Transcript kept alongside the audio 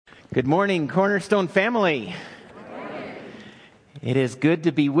Good morning, Cornerstone family. Good morning. It is good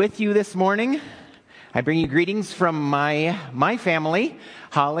to be with you this morning. I bring you greetings from my family,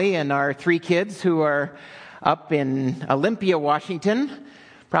 Holly, and our three kids who are up in Olympia, Washington,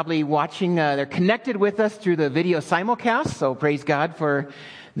 probably watching. They're connected with us through the video simulcast, so praise God for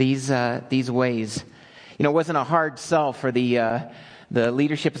these ways. You know, it wasn't a hard sell for the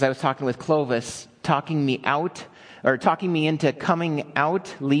leadership as I was talking with Clovis, talking me into coming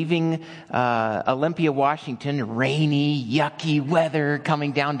out, leaving Olympia, Washington, rainy, yucky weather,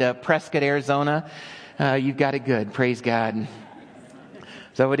 coming down to Prescott, Arizona. You've got it good, praise God.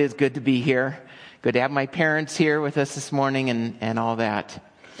 So it is good to be here. Good to have my parents here with us this morning and all that.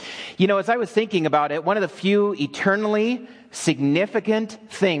 You know, as I was thinking about it, one of the few eternally significant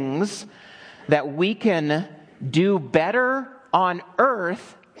things that we can do better on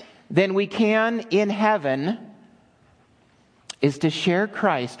earth than we can in heaven is to share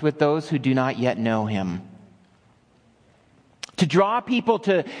Christ with those who do not yet know him. To draw people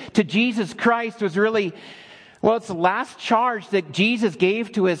to Jesus Christ was really, it's the last charge that Jesus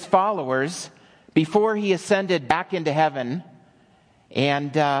gave to his followers before he ascended back into heaven.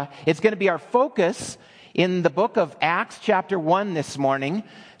 And it's going to be our focus in the book of Acts chapter 1 this morning.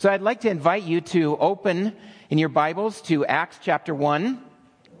 So I'd like to invite you to open in your Bibles to Acts chapter 1.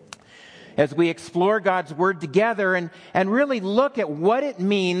 As we explore God's Word together and really look at what it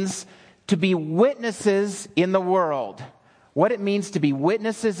means to be witnesses in the world. What it means to be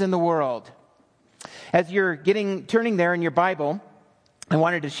witnesses in the world. As you're turning there in your Bible, I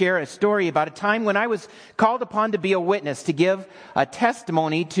wanted to share a story about a time when I was called upon to be a witness, to give a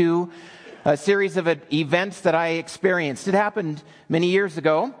testimony to a series of events that I experienced. It happened many years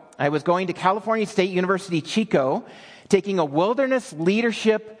ago. I was going to California State University, Chico, taking a wilderness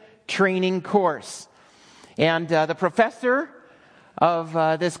leadership training course. And the professor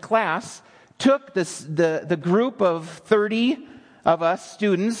of this class took the group of 30 of us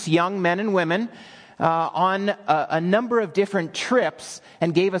students, young men and women, on a number of different trips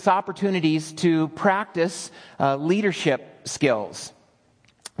and gave us opportunities to practice leadership skills.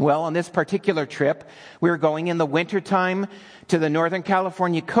 Well, on this particular trip, we were going in the wintertime to the Northern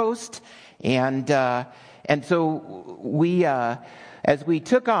California coast, and so we as we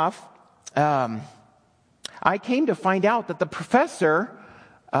took off, I came to find out that the professor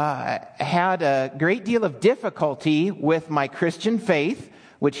had a great deal of difficulty with my Christian faith,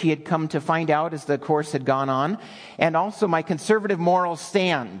 which he had come to find out as the course had gone on, and also my conservative moral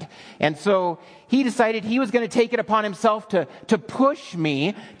stand. And so he decided he was going to take it upon himself to push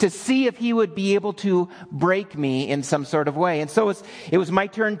me to see if he would be able to break me in some sort of way. And so it was my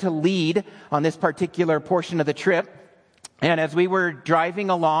turn to lead on this particular portion of the trip. And as we were driving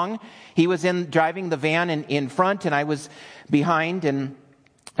along, he was driving the van in front and I was behind, and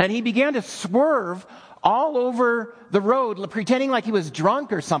he began to swerve all over the road, pretending like he was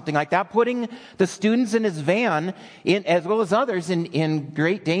drunk or something like that, putting the students in his van, as well as others, in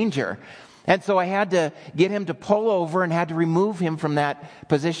great danger. And so I had to get him to pull over and had to remove him from that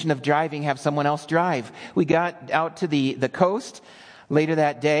position of driving, have someone else drive. We got out to the coast later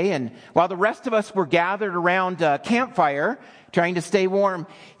that day, and while the rest of us were gathered around a campfire trying to stay warm,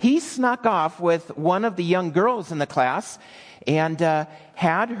 he snuck off with one of the young girls in the class and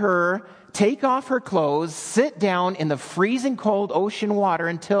had her take off her clothes, sit down in the freezing cold ocean water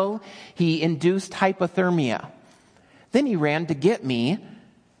until he induced hypothermia. Then he ran to get me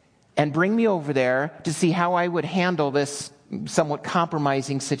and bring me over there to see how I would handle this somewhat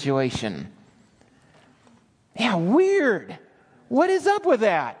compromising situation. Yeah, weird. What is up with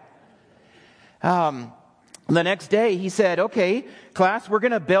that? The next day he said, okay, class, we're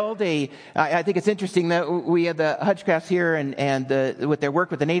going to build I think it's interesting that we had the Hutchcrafts here and with their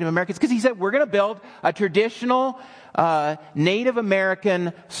work with the Native Americans, because he said, we're going to build a traditional Native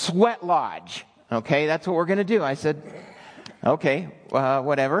American sweat lodge. Okay, that's what we're going to do. I said, okay,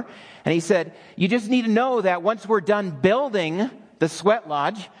 whatever. And he said, you just need to know that once we're done building the sweat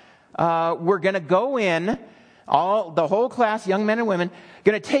lodge, we're going to go in, the whole class, young men and women,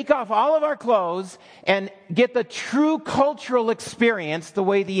 going to take off all of our clothes and get the true cultural experience the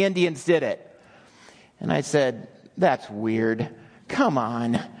way the Indians did it. And I said, that's weird. Come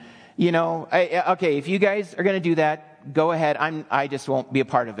on. You know, okay, if you guys are going to do that, go ahead. I just won't be a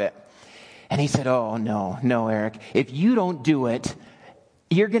part of it. And he said, oh, no, Eric. If you don't do it,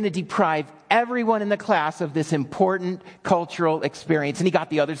 you're going to deprive everyone in the class of this important cultural experience. And he got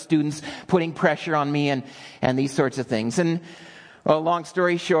the other students putting pressure on me and these sorts of things. And well, long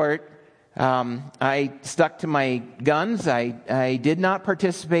story short, I stuck to my guns. I did not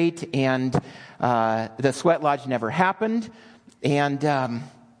participate, and the sweat lodge never happened. And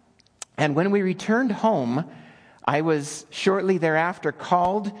And when we returned home, I was shortly thereafter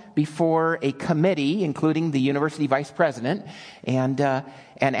called before a committee, including the university vice president, and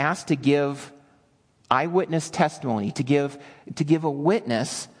asked to give eyewitness testimony, to give a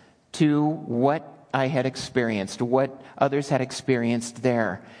witness to what I had experienced, what others had experienced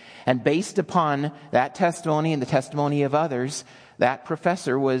there. And based upon that testimony and the testimony of others, that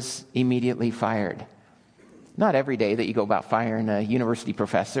professor was immediately fired. Not every day that you go about firing a university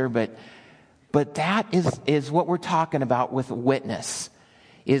professor, but that is what we're talking about with witness,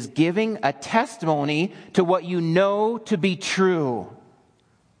 is giving a testimony to what you know to be true.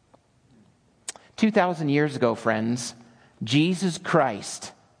 2,000 years ago, friends, Jesus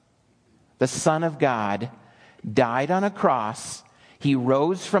Christ, the Son of God, died on a cross. He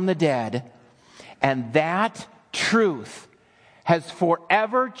rose from the dead, and that truth has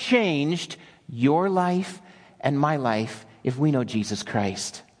forever changed your life and my life if we know Jesus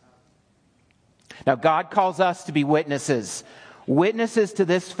Christ. Now, God calls us to be witnesses. Witnesses to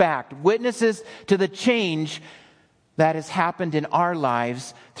this fact. Witnesses to the change that has happened in our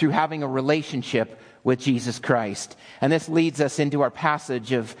lives through having a relationship with Jesus Christ. And this leads us into our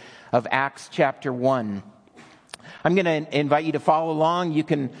passage of Acts chapter 1. I'm going to invite you to follow along. You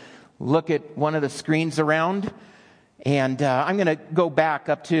can look at one of the screens around. And I'm going to go back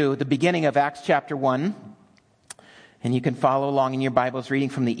up to the beginning of Acts chapter 1. And you can follow along in your Bibles reading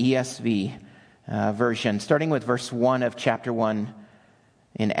from the ESV version, starting with verse 1 of chapter 1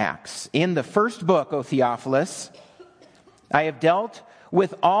 in Acts. In the first book, O Theophilus, I have dealt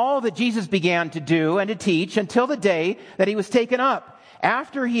with all that Jesus began to do and to teach until the day that he was taken up,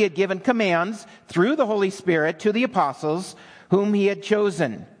 after he had given commands through the Holy Spirit to the apostles whom he had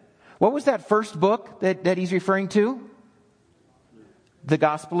chosen. What was that first book that he's referring to? The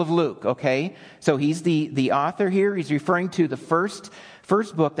Gospel of Luke, okay? So he's the author here. He's referring to the first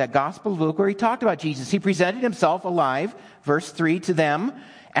book, that Gospel of Luke, where he talked about Jesus. He presented himself alive, verse 3, to them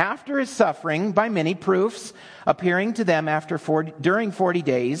after his suffering by many proofs, appearing to them during 40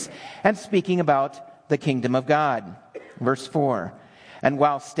 days and speaking about the kingdom of God. Verse 4, and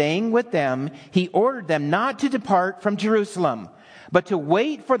while staying with them, he ordered them not to depart from Jerusalem, but to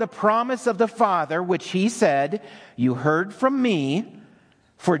wait for the promise of the Father, which he said, you heard from me.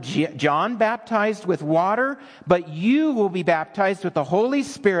 For John baptized with water, but you will be baptized with the Holy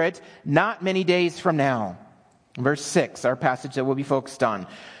Spirit not many days from now. Verse 6, our passage that we'll be focused on.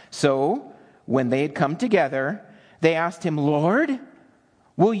 So, when they had come together, they asked him, Lord,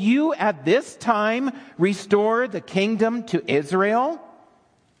 will you at this time restore the kingdom to Israel?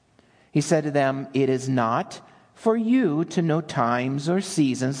 He said to them, it is not for you to know times or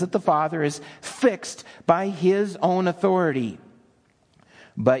seasons that the Father is fixed by his own authority.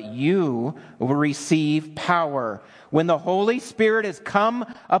 But you will receive power when the Holy Spirit has come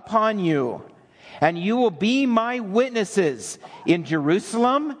upon you. And you will be my witnesses in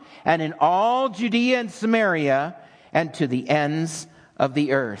Jerusalem and in all Judea and Samaria and to the ends of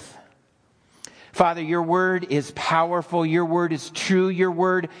the earth. Father, your word is powerful. Your word is true. Your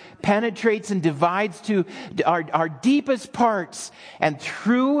word penetrates and divides to our deepest parts. And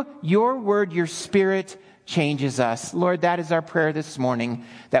through your word, your Spirit changes us. Lord, that is our prayer this morning,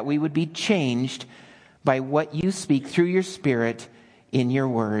 that we would be changed by what you speak through your Spirit in your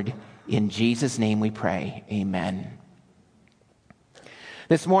word. In Jesus' name we pray. Amen.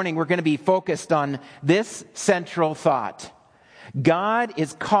 This morning we're going to be focused on this central thought. God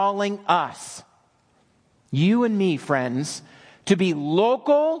is calling us, you and me, friends, to be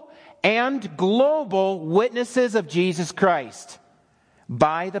local and global witnesses of Jesus Christ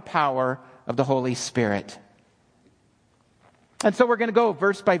by the power of the Holy Spirit. And so we're going to go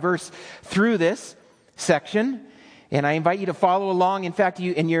verse by verse through this section. And I invite you to follow along. In fact,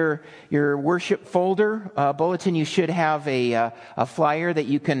 in your worship folder bulletin, you should have a flyer that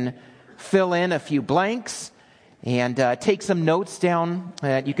you can fill in a few blanks and take some notes down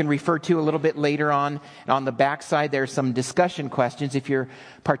that you can refer to a little bit later on. And on the back side, there's some discussion questions. If you're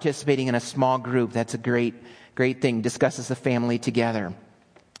participating in a small group, that's a great thing. Discuss as a family together.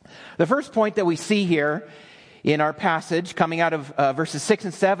 The first point that we see here in our passage coming out of verses 6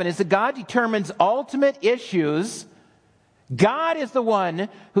 and 7 is that God determines ultimate issues. God is the one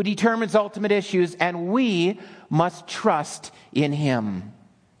who determines ultimate issues, and we must trust in him.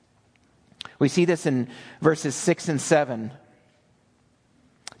 We see this in verses 6 and 7.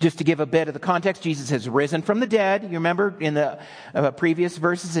 Just to give a bit of the context, Jesus has risen from the dead. You remember in the previous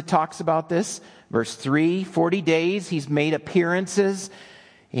verses it talks about this. Verse 3, 40 days, he's made appearances.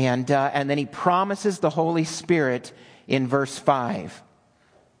 And then he promises the Holy Spirit in verse 5.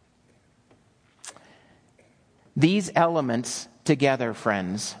 These elements together,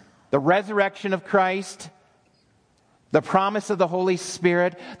 friends, the resurrection of Christ, the promise of the Holy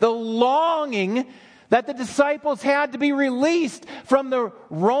Spirit, the longing that the disciples had to be released from the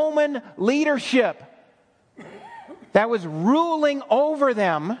Roman leadership that was ruling over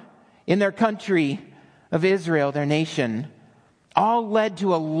them in their country of Israel, their nation, all led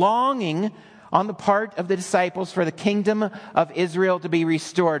to a longing on the part of the disciples for the kingdom of Israel to be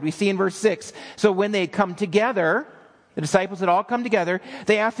restored. We see in verse 6, so when they had come together, the disciples had all come together,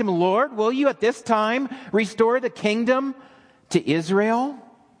 they asked him, Lord, will you at this time restore the kingdom to Israel?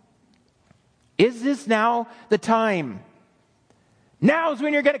 Is this now the time? Now's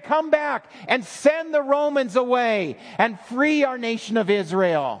when you're going to come back and send the Romans away and free our nation of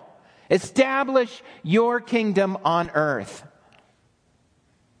Israel. Establish your kingdom on earth.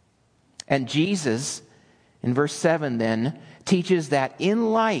 And Jesus, in verse 7 then, teaches that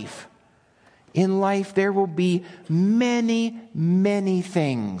in life there will be many, many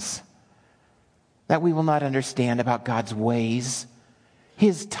things that we will not understand about God's ways,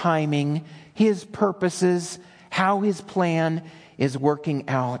 His timing, His purposes, how His plan is working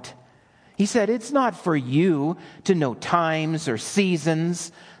out. He said, it's not for you to know times or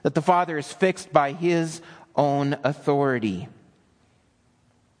seasons that the Father is fixed by His own authority.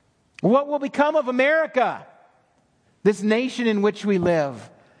 What will become of America, this nation in which we live,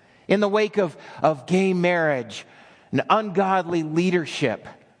 in the wake of gay marriage and ungodly leadership,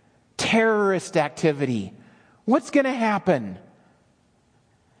 terrorist activity? What's going to happen?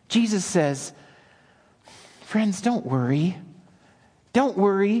 Jesus says, friends, don't worry. Don't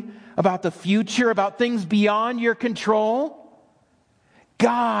worry about the future, about things beyond your control.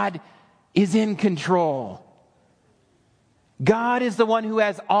 God is in control. God is the one who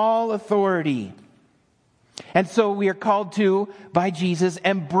has all authority. And so we are called to, by Jesus,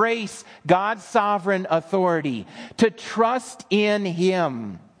 embrace God's sovereign authority, to trust in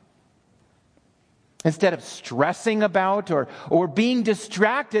Him. Instead of stressing about or being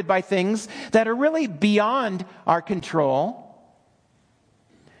distracted by things that are really beyond our control,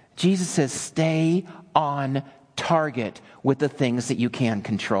 Jesus says, stay on target with the things that you can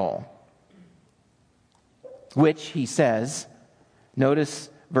control. Which, he says, notice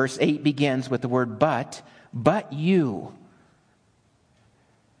verse 8 begins with the word but you.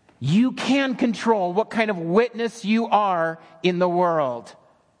 You can control what kind of witness you are in the world.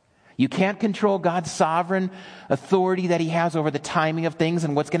 You can't control God's sovereign authority that He has over the timing of things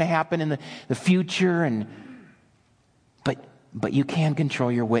and what's going to happen in the future. But you can control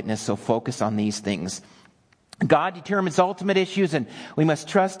your witness, so focus on these things. God determines ultimate issues, and we must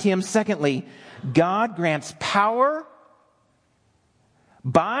trust Him. Secondly, God grants power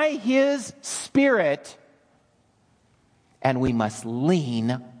by His Spirit, and we must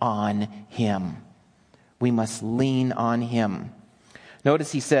lean on Him. We must lean on Him.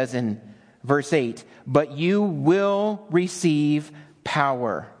 Notice he says in verse 8, but you will receive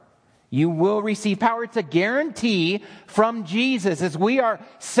power. You will receive power. It's a guarantee from Jesus. As we are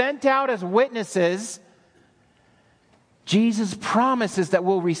sent out as witnesses, Jesus promises that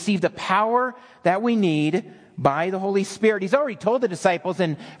we'll receive the power that we need by the Holy Spirit. He's already told the disciples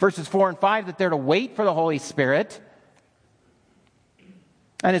in verses 4 and 5 that they're to wait for the Holy Spirit.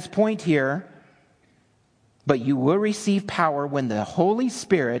 And his point here, but you will receive power when the Holy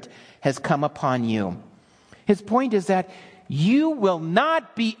Spirit has come upon you. His point is that you will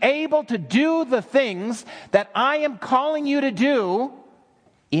not be able to do the things that I am calling you to do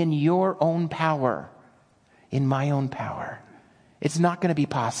in your own power, in my own power. It's not going to be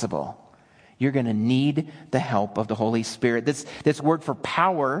possible. You're going to need the help of the Holy Spirit. This word for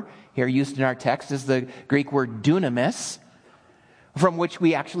power here used in our text is the Greek word dunamis, from which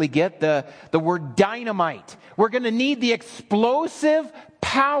we actually get the word dynamite. We're going to need the explosive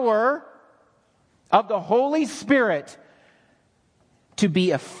power of the Holy Spirit to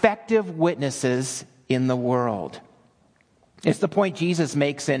be effective witnesses in the world. It's the point Jesus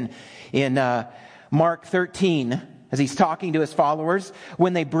makes in Mark 13, as he's talking to his followers.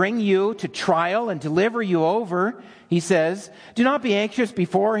 When they bring you to trial and deliver you over, he says, do not be anxious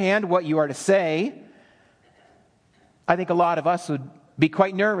beforehand what you are to say. I think a lot of us would be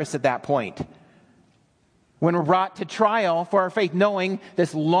quite nervous at that point, when we're brought to trial for our faith, knowing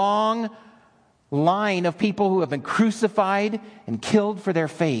this long line of people who have been crucified and killed for their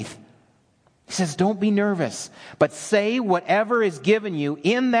faith. He says, don't be nervous, but say whatever is given you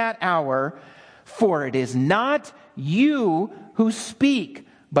in that hour, for it is not you who speak,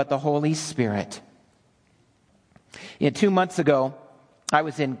 but the Holy Spirit. 2 months ago, I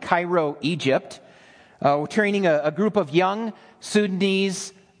was in Cairo, Egypt, training a group of young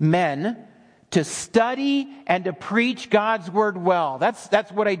Sudanese men to study and to preach God's word well.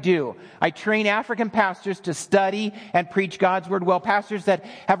 That's what I do. I train African pastors to study and preach God's word well. Pastors that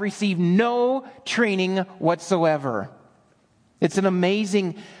have received no training whatsoever. It's an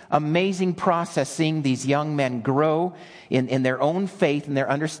amazing, amazing process seeing these young men grow in their own faith and their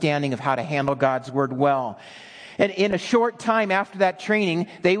understanding of how to handle God's word well. And in a short time after that training,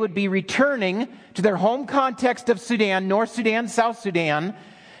 they would be returning to their home context of Sudan, North Sudan, South Sudan,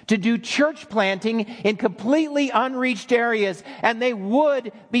 to do church planting in completely unreached areas, and they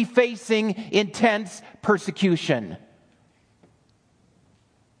would be facing intense persecution.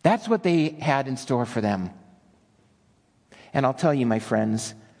 That's what they had in store for them. And I'll tell you, my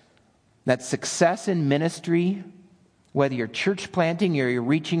friends, that success in ministry, whether you're church planting or you're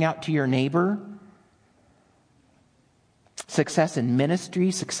reaching out to your neighbor, success in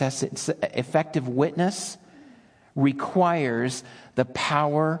ministry, success in effective witness, requires the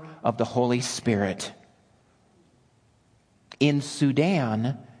power of the Holy Spirit. In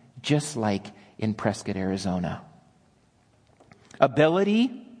Sudan, just like in Prescott, Arizona.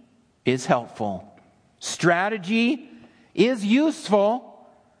 Ability is helpful. Strategy is useful.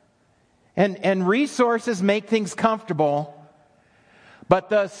 And resources make things comfortable. But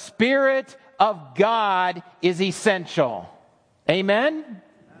the Spirit of God is essential. Amen?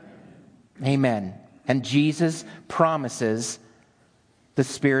 Amen. And Jesus promises the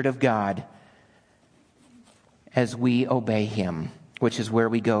Spirit of God as we obey Him, which is where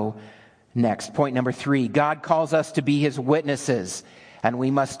we go next. Point number 3, God calls us to be His witnesses, and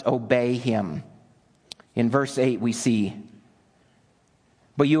we must obey Him. In verse 8 we see,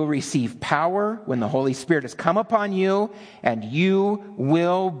 "But you will receive power when the Holy Spirit has come upon you, and you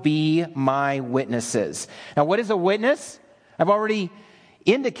will be my witnesses." Now, what is a witness? I've already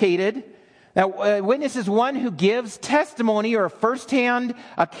indicated that a witness is one who gives testimony or a firsthand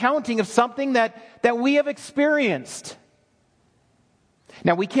accounting of something that we have experienced.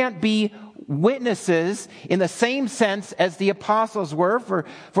 Now, we can't be witnesses in the same sense as the apostles were,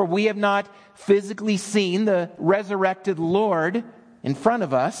 for we have not physically seen the resurrected Lord in front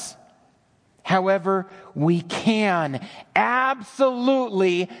of us. However, we can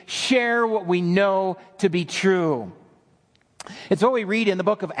absolutely share what we know to be true. It's what we read in the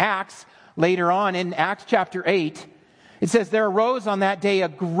book of Acts later on in Acts chapter 8. It says, "There arose on that day a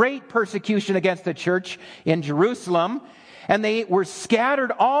great persecution against the church in Jerusalem, and they were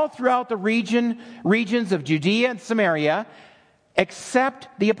scattered all throughout the regions of Judea and Samaria, except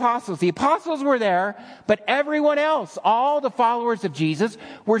the apostles." The apostles were there, but everyone else, all the followers of Jesus,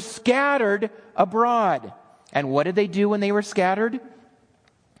 were scattered abroad. And what did they do when they were scattered?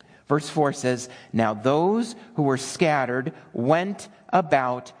 Verse 4 says, "Now those who were scattered went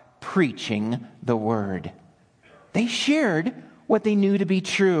about preaching the word." They shared what they knew to be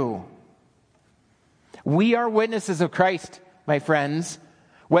true. We are witnesses of Christ, my friends.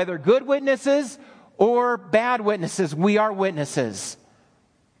 Whether good witnesses or bad witnesses, we are witnesses.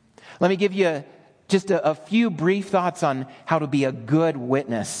 Let me give you just a few brief thoughts on how to be a good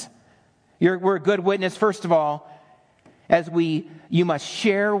witness. We're a good witness, first of all, you must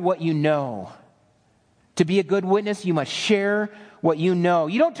share what you know. To be a good witness, you must share what you know.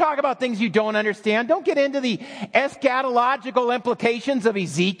 You don't talk about things you don't understand. Don't get into the eschatological implications of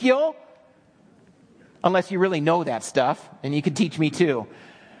Ezekiel. Unless you really know that stuff, and you can teach me too.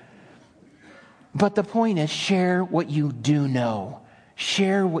 But the point is, share what you do know.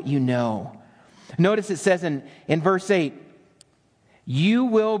 Share what you know. Notice it says in verse 8, "You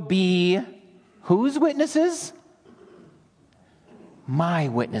will be," whose witnesses? My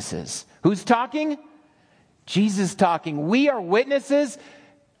witnesses. Who's talking? Jesus talking. We are witnesses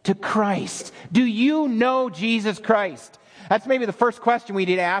to Christ. Do you know Jesus Christ? That's maybe the first question we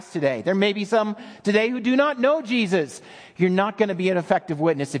need to ask today. There may be some today who do not know Jesus. You're not going to be an effective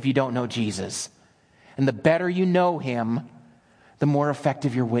witness if you don't know Jesus. And the better you know Him, the more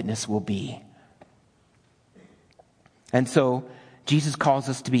effective your witness will be. And so Jesus calls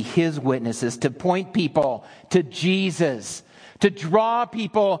us to be His witnesses, to point people to Jesus, to draw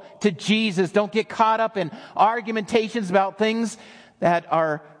people to Jesus. Don't get caught up in argumentations about things that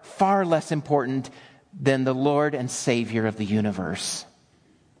are far less important than the Lord and Savior of the universe.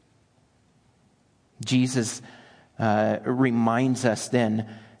 Jesus reminds us then,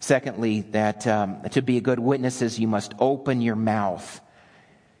 secondly, that to be a good witness is you must open your mouth.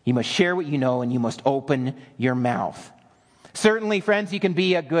 You must share what you know, and you must open your mouth. Certainly, friends, you can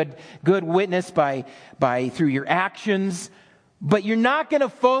be a good witness by through your actions, but you're not going to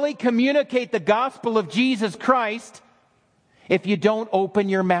fully communicate the gospel of Jesus Christ if you don't open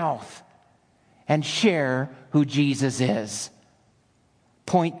your mouth and share who Jesus is.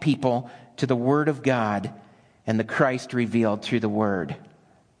 Point people to the Word of God and the Christ revealed through the Word.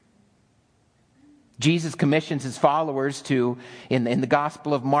 Jesus commissions his followers to, in the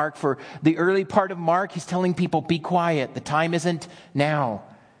Gospel of Mark, for the early part of Mark, he's telling people, be quiet. The time isn't now.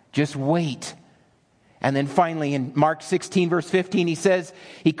 Just wait. And then finally in Mark 16, verse 15,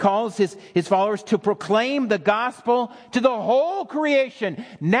 he calls his followers to proclaim the gospel to the whole creation.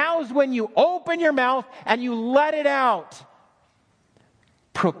 Now's when you open your mouth and you let it out.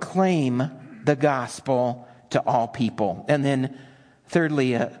 Proclaim the gospel to all people. And then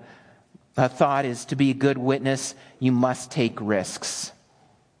thirdly, a thought is to be a good witness, you must take risks.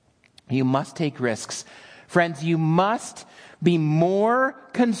 You must take risks. Friends, you must be more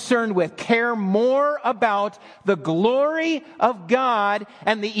concerned with, care more about the glory of God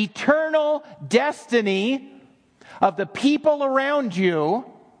and the eternal destiny of the people around you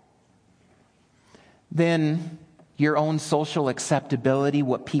than your own social acceptability,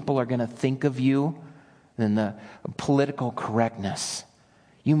 what people are going to think of you, than the political correctness.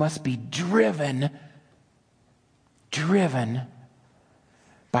 You must be driven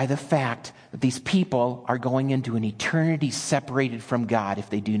by the fact that these people are going into an eternity separated from God if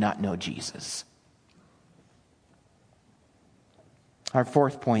they do not know Jesus. Our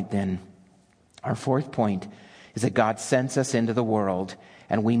fourth point is that God sends us into the world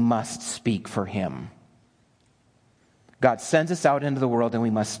and we must speak for Him. God sends us out into the world and we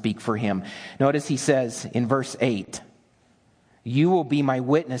must speak for Him. Notice he says in verse 8, you will be my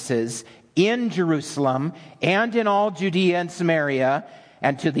witnesses in Jerusalem and in all Judea and Samaria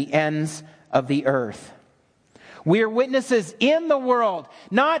and to the ends of the earth. We are witnesses in the world,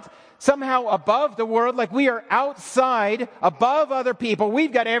 not somehow above the world, like we are outside, above other people.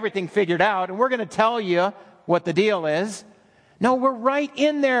 We've got everything figured out and we're going to tell you what the deal is. No, we're right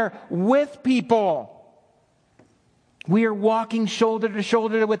in there with people. We are walking shoulder to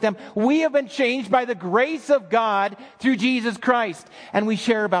shoulder with them. We have been changed by the grace of God through Jesus Christ. And we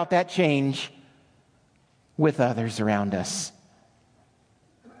share about that change with others around us.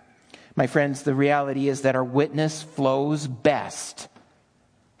 My friends, the reality is that our witness flows best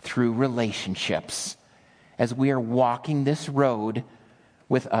through relationships. As we are walking this road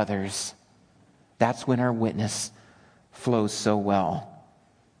with others, that's when our witness flows so well.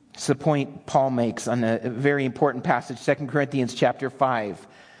 It's the point Paul makes on a very important passage, 2 Corinthians chapter 5.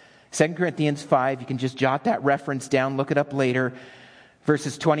 2 Corinthians 5, you can just jot that reference down, look it up later.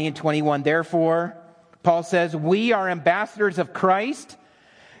 Verses 20 and 21. Therefore, Paul says, we are ambassadors of Christ,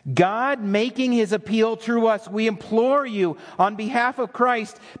 God making His appeal through us. We implore you on behalf of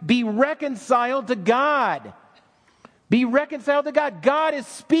Christ, be reconciled to God. Be reconciled to God. God is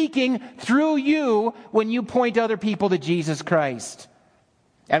speaking through you when you point other people to Jesus Christ.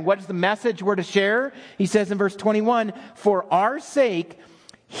 And what is the message we're to share? He says in verse 21, for our sake,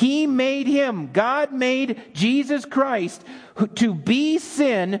 He made Him, God made Jesus Christ, to be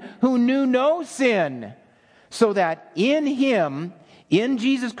sin who knew no sin, so that in Him, in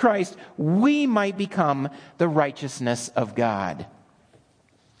Jesus Christ, we might become the righteousness of God.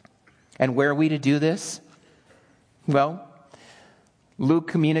 And where are we to do this? Well, Luke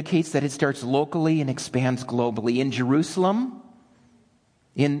communicates that it starts locally and expands globally. In Jerusalem,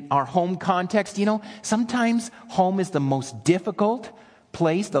 in our home context, sometimes home is the most difficult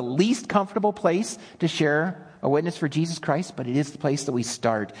place, the least comfortable place to share a witness for Jesus Christ, but it is the place that we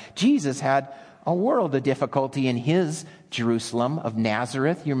start. Jesus had a world of difficulty in His Jerusalem of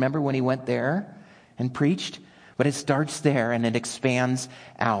Nazareth. You remember when He went there and preached? But it starts there and it expands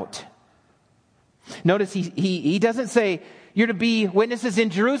out. Notice he doesn't say you're to be witnesses in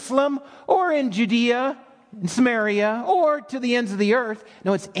Jerusalem or in Judea, in Samaria, or to the ends of the earth.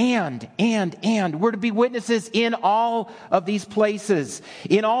 No, it's and. We're to be witnesses in all of these places.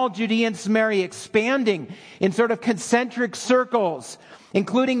 In all Judea and Samaria, expanding in sort of concentric circles,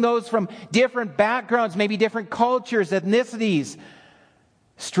 including those from different backgrounds, maybe different cultures, ethnicities,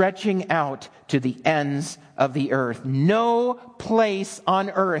 stretching out to the ends of the earth. No place on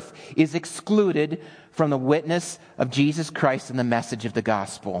earth is excluded from the witness of Jesus Christ and the message of the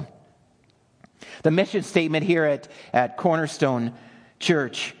gospel. The mission statement here at Cornerstone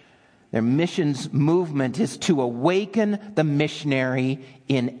Church, their missions movement is to awaken the missionary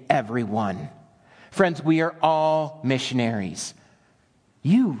in everyone. Friends, we are all missionaries.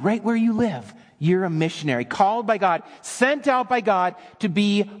 You, right where you live, you're a missionary, called by God, sent out by God to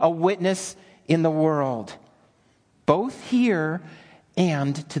be a witness in the world, both here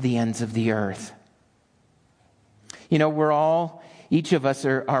and to the ends of the earth. Each of us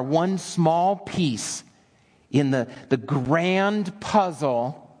are one small piece in the grand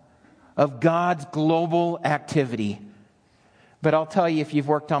puzzle of God's global activity. But I'll tell you, if you've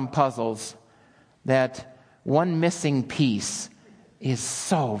worked on puzzles, that one missing piece is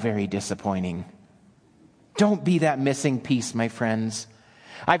so very disappointing. Don't be that missing piece, my friends.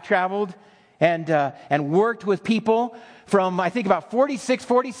 I've traveled and worked with people from, I think, about 46,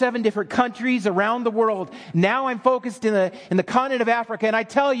 47 different countries around the world. Now I'm focused in the continent of Africa, and I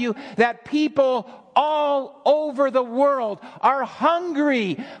tell you that people all over the world are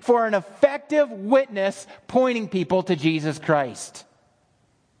hungry for an effective witness pointing people to Jesus Christ.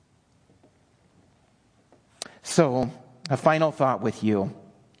 So, a final thought with you.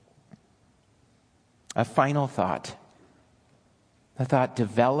 A final thought. The thought,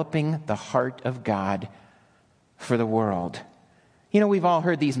 developing the heart of God for the world. You know, we've all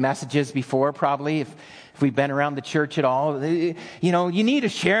heard these messages before, probably, if we've been around the church at all. You know, you need to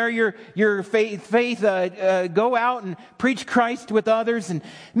share your faith, go out and preach Christ with others, and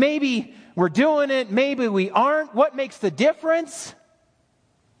maybe we're doing it, maybe we aren't. What makes the difference?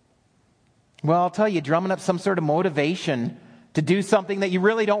 Well, I'll tell you, drumming up some sort of motivation to do something that you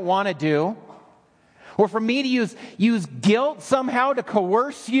really don't want to do, or for me to use guilt somehow to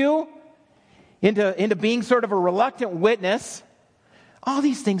coerce you into being sort of a reluctant witness, all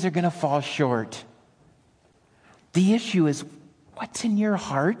these things are going to fall short. The issue is, what's in your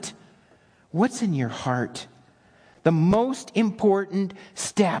heart? What's in your heart? The most important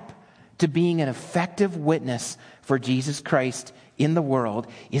step to being an effective witness for Jesus Christ in the world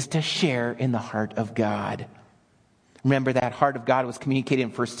is to share in the heart of God. Remember, that heart of God was communicated in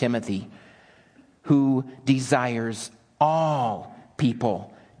 1 Timothy, who desires all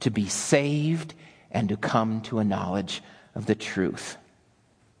people to be saved and to come to a knowledge of the truth.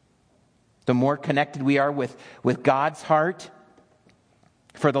 The more connected we are with God's heart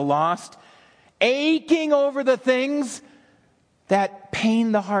for the lost, aching over the things that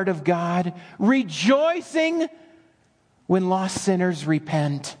pain the heart of God, rejoicing when lost sinners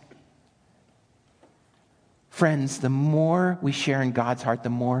repent. Friends, the more we share in God's heart, the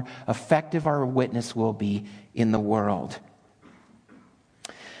more effective our witness will be in the world.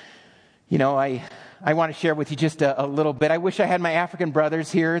 You know, I want to share with you just a little bit. I wish I had my African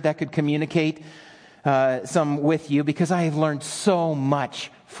brothers here that could communicate some with you, because I have learned so much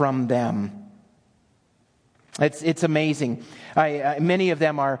from them. It's amazing. Many of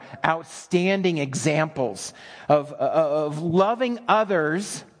them are outstanding examples of loving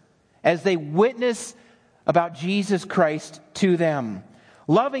others as they witness about Jesus Christ to them.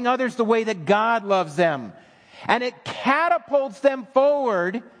 Loving others the way that God loves them. And it catapults them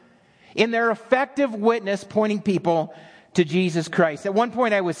forward in their effective witness pointing people to Jesus Christ. At one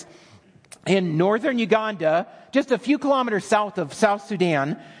point I was in northern Uganda, just a few kilometers south of South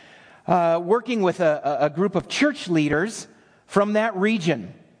Sudan, working with a group of church leaders from that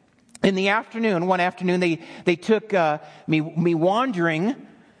region. In the afternoon, one afternoon, they took me wandering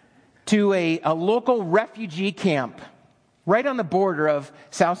to a local refugee camp right on the border of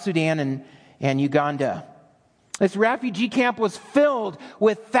South Sudan and Uganda. This refugee camp was filled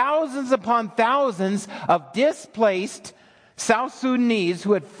with thousands upon thousands of displaced South Sudanese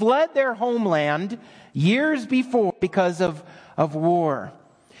who had fled their homeland years before because of war.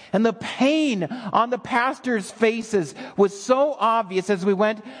 And the pain on the pastors' faces was so obvious as we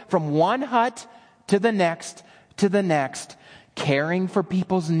went from one hut to the next, caring for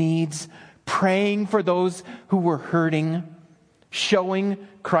people's needs, praying for those who were hurting, showing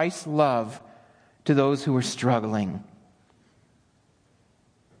Christ's love to those who were struggling.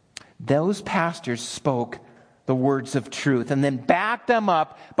 Those pastors spoke the words of truth and then backed them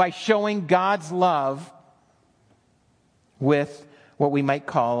up by showing God's love with what we might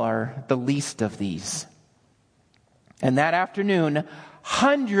call the least of these. And that afternoon,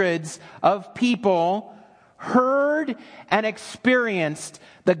 hundreds of people heard and experienced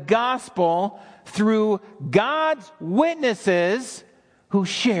the gospel through God's witnesses who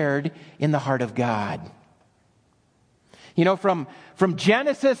shared in the heart of God. You know, from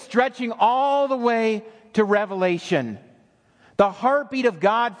Genesis stretching all the way to Revelation, the heartbeat of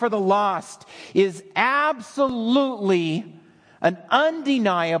God for the lost is absolutely an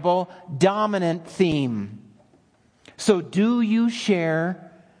undeniable, dominant theme. So do you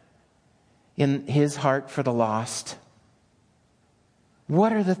share in His heart for the lost?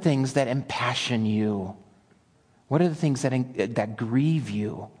 What are the things that impassion you? What are the things that grieve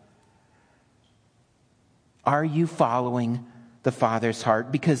you? Are you following the Father's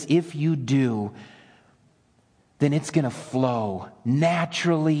heart? Because if you do, then it's going to flow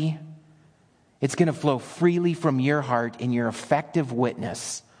naturally. It's going to flow freely from your heart in your effective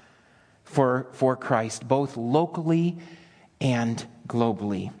witness for Christ, both locally and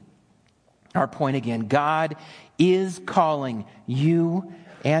globally. our point again. God is calling you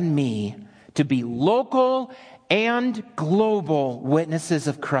and me to be local and global witnesses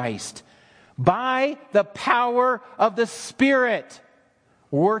of Christ by the power of the Spirit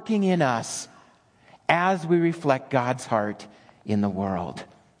working in us as we reflect God's heart in the world.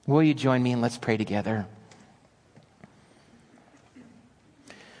 Will you join me and let's pray together?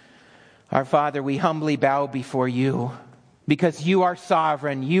 Our Father, we humbly bow before you because you are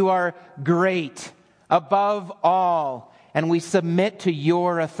sovereign, you are great above all, and we submit to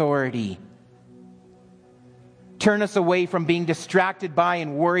your authority. Turn us away from being distracted by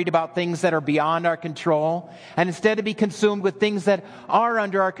and worried about things that are beyond our control, and instead to be consumed with things that are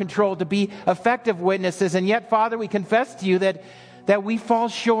under our control, to be effective witnesses. And yet, Father, we confess to you that we fall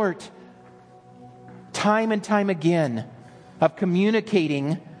short time and time again of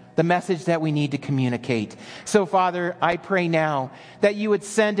communicating the message that we need to communicate. So, Father, I pray now that you would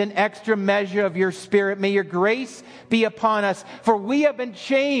send an extra measure of your Spirit. May your grace be upon us, for we have been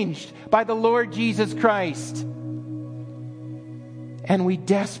changed by the Lord Jesus Christ. And we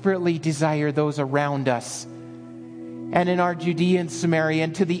desperately desire those around us and in our Judea and Samaria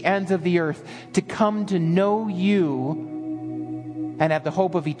and to the ends of the earth to come to know you and have the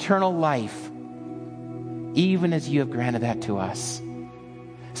hope of eternal life, even as you have granted that to us.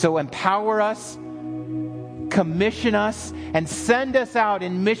 So empower us, commission us, and send us out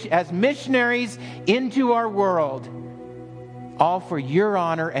as missionaries into our world, all for your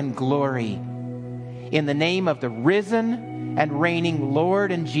honor and glory. In the name of the risen and reigning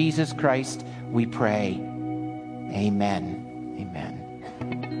Lord and Jesus Christ, we pray. Amen. Amen.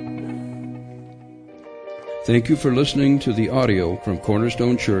 Thank you for listening to the audio from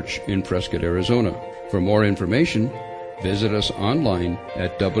Cornerstone Church in Prescott, Arizona. For more information, visit us online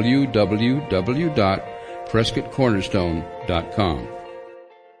at www.prescottcornerstone.com.